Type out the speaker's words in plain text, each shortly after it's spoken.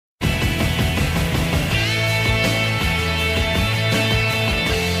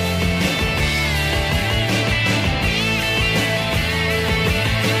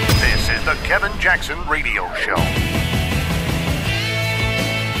Jackson Radio Show.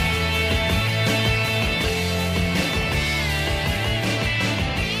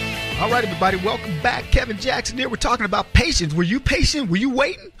 All right, everybody, welcome back. Kevin Jackson here. We're talking about patience. Were you patient? Were you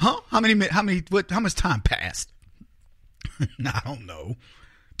waiting? Huh? How much time passed? I don't know.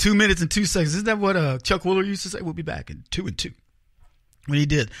 2 minutes and 2 seconds. Isn't that what Chuck Wooler used to say? We'll be back in 2 and 2. When he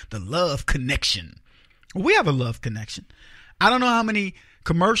did the love connection. We have a love connection. I don't know how many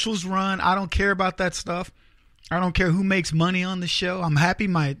commercials run. I don't care about that stuff. I don't care who makes money on the show. I'm happy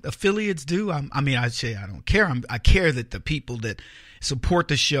my affiliates do. I say I don't care. I care that the people that support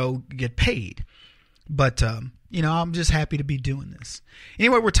the show get paid. But, I'm just happy to be doing this.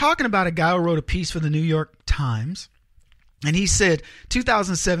 Anyway, we're talking about a guy who wrote a piece for the New York Times. And he said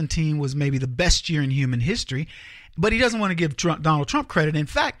 2017 was maybe the best year in human history. But he doesn't want to give Donald Trump credit. In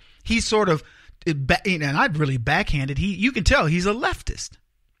fact, he's sort of, and I'd really backhanded. You can tell he's a leftist.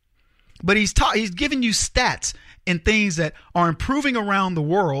 But he's giving you stats and things that are improving around the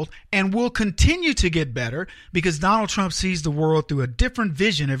world and will continue to get better because Donald Trump sees the world through a different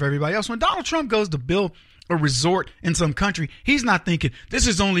vision of everybody else. When Donald Trump goes to build a resort in some country, he's not thinking this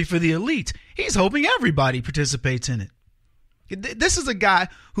is only for the elites. He's hoping everybody participates in it. This is a guy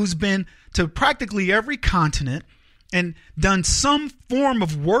who's been to practically every continent and done some form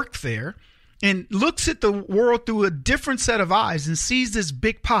of work there and looks at the world through a different set of eyes and sees this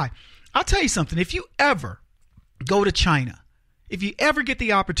big pie. I'll tell you something. If you ever go to China, if you ever get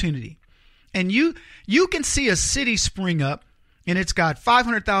the opportunity, and you can see a city spring up and it's got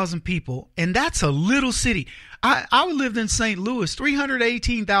 500,000 people, and that's a little city. I lived in St. Louis,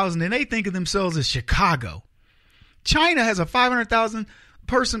 318,000, and they think of themselves as Chicago. China has a 500,000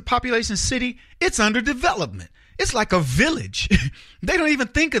 person population city. It's under development. It's like a village. They don't even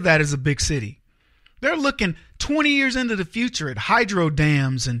think of that as a big city. They're looking 20 years into the future at hydro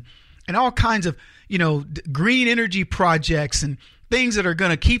dams and all kinds of, green energy projects and things that are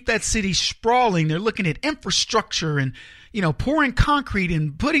going to keep that city sprawling. They're looking at infrastructure and, pouring concrete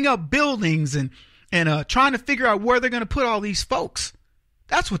and putting up buildings and trying to figure out where they're going to put all these folks.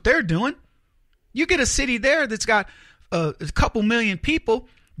 That's what they're doing. You get a city there that's got a couple million people.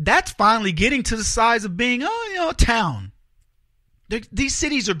 That's finally getting to the size of being, a town. These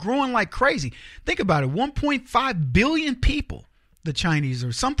cities are growing like crazy. Think about it. 1.5 billion people, the Chinese,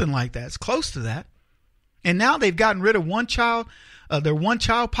 or something like that. It's close to that. And now they've gotten rid of their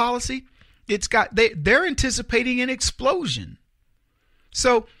one-child policy. They're anticipating an explosion.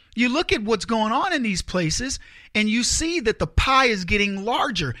 So you look at what's going on in these places, and you see that the pie is getting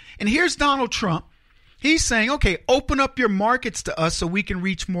larger. And here's Donald Trump. He's saying, okay, open up your markets to us so we can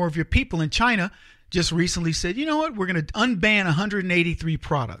reach more of your people. And China just recently said, you know what, we're going to unban 183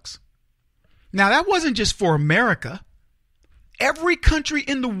 products. Now, that wasn't just for America. Every country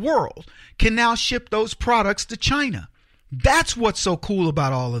in the world can now ship those products to China. That's what's so cool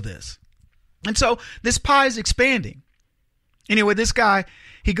about all of this. And so this pie is expanding. Anyway, this guy,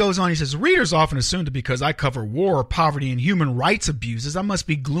 he goes on, he says, readers often assume that because I cover war, poverty, and human rights abuses, I must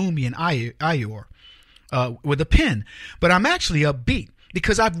be gloomy and Eeyore with a pen. But I'm actually upbeat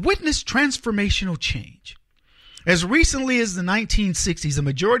because I've witnessed transformational change. As recently as the 1960s, a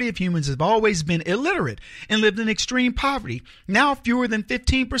majority of humans have always been illiterate and lived in extreme poverty. Now fewer than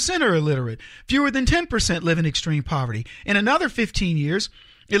 15% are illiterate. Fewer than 10% live in extreme poverty. In another 15 years,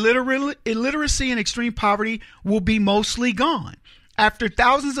 illiteracy and extreme poverty will be mostly gone. After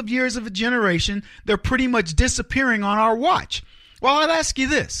thousands of years of a generation, they're pretty much disappearing on our watch. Well, I'd ask you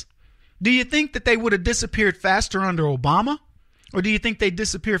this. Do you think that they would have disappeared faster under Obama? Or do you think they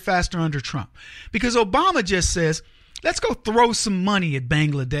disappear faster under Trump? Because Obama just says, let's go throw some money at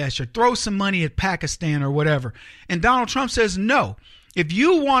Bangladesh or throw some money at Pakistan or whatever. And Donald Trump says, no, if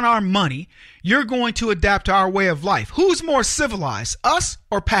you want our money, you're going to adapt to our way of life. Who's more civilized, us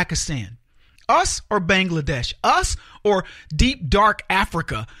or Pakistan? Us or Bangladesh? Us or deep, dark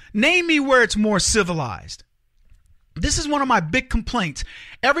Africa? Name me where it's more civilized. This is one of my big complaints.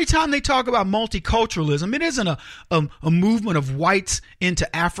 Every time they talk about multiculturalism, it isn't a movement of whites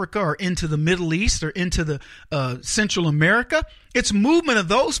into Africa or into the Middle East or into the Central America. It's movement of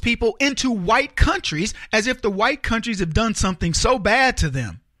those people into white countries as if the white countries have done something so bad to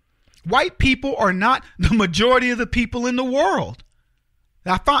them. White people are not the majority of the people in the world.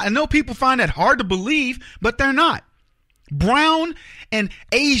 I know people find that hard to believe, but they're not. Brown and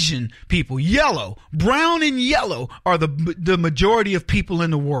Asian people, brown and yellow are the majority of people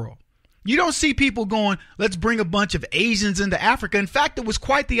in the world. You don't see people going, let's bring a bunch of Asians into Africa. In fact, it was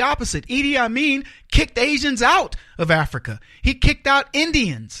quite the opposite. Idi Amin kicked Asians out of Africa. He kicked out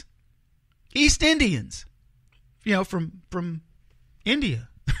Indians, East Indians, from India.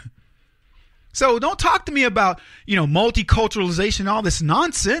 So don't talk to me about, multiculturalization, all this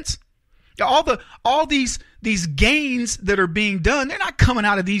nonsense. All these gains that are being done, they're not coming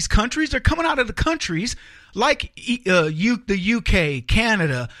out of these countries. They're coming out of the countries like the UK,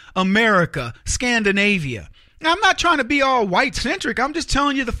 Canada, America, Scandinavia. Now, I'm not trying to be all white-centric. I'm just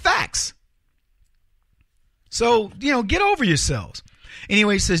telling you the facts. So, get over yourselves.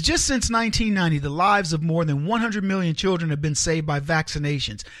 Anyway, he says, just since 1990, the lives of more than 100 million children have been saved by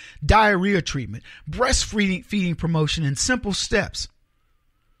vaccinations, diarrhea treatment, breastfeeding promotion, and simple steps.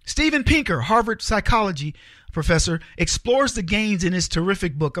 Steven Pinker, Harvard psychology professor, explores the gains in his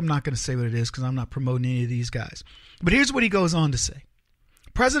terrific book. I'm not going to say what it is because I'm not promoting any of these guys. But here's what he goes on to say.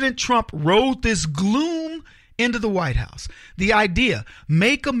 President Trump rode this gloom into the White House. The idea,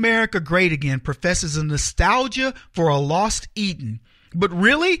 make America great again, professes a nostalgia for a lost Eden. But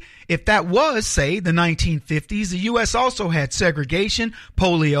really, if that was, say, the 1950s, the U.S. also had segregation,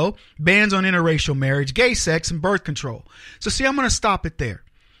 polio, bans on interracial marriage, gay sex, and birth control. So see, I'm going to stop it there.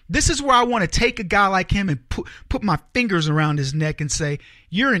 This is where I want to take a guy like him and put my fingers around his neck and say,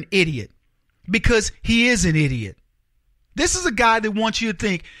 you're an idiot, because he is an idiot. This is a guy that wants you to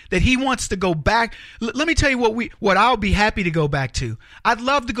think that he wants to go back. Let me tell you what I'll be happy to go back to. I'd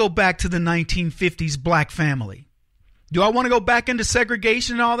love to go back to the 1950s black family. Do I want to go back into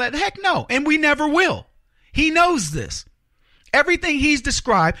segregation and all that? Heck no. And we never will. He knows this. Everything he's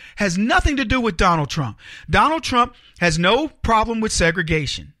described has nothing to do with Donald Trump. Donald Trump has no problem with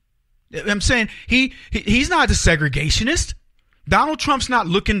segregation. I'm saying he's not a segregationist. Donald Trump's not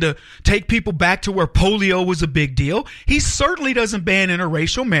looking to take people back to where polio was a big deal. He certainly doesn't ban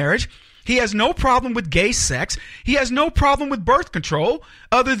interracial marriage. He has no problem with gay sex. He has no problem with birth control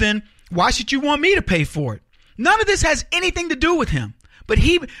other than, why should you want me to pay for it? None of this has anything to do with him. But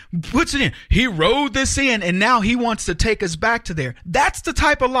he puts it in. He rode this in, and now he wants to take us back to there. That's the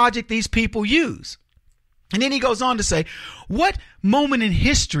type of logic these people use. And then he goes on to say, what moment in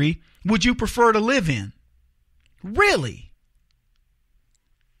history would you prefer to live in? Really?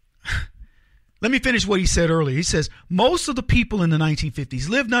 Let me finish what he said earlier. He says, most of the people in the 1950s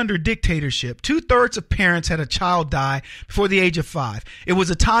lived under dictatorship. 2/3 of parents had a child die before the age of 5. It was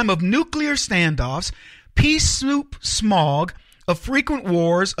a time of nuclear standoffs, pea soup smog, of frequent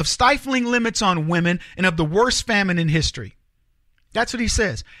wars, of stifling limits on women, and of the worst famine in history. That's what he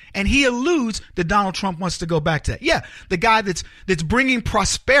says. And he alludes that Donald Trump wants to go back to that. Yeah, the guy that's bringing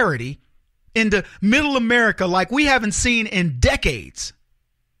prosperity into middle America like we haven't seen in decades.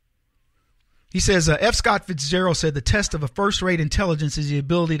 He says, F. Scott Fitzgerald said the test of a first-rate intelligence is the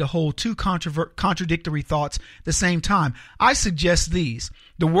ability to hold two contradictory thoughts at the same time. I suggest these.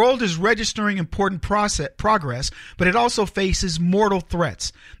 The world is registering important progress, but it also faces mortal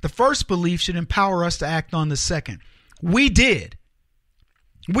threats. The first belief should empower us to act on the second. We did.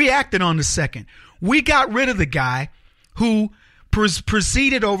 We acted on the second. We got rid of the guy who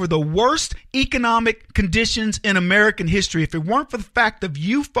proceeded over the worst economic conditions in American history. If it weren't for the fact of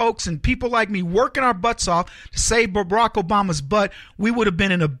you folks and people like me working our butts off to save Barack Obama's butt, we would have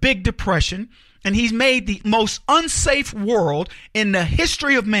been in a big depression. And he's made the most unsafe world in the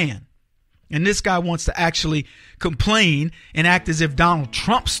history of man. And this guy wants to actually complain and act as if Donald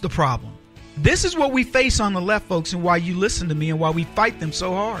Trump's the problem. This is what we face on the left, folks, and why you listen to me and why we fight them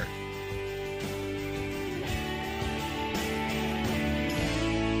so hard.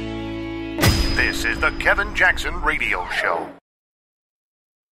 This is the Kevin Jackson Radio Show.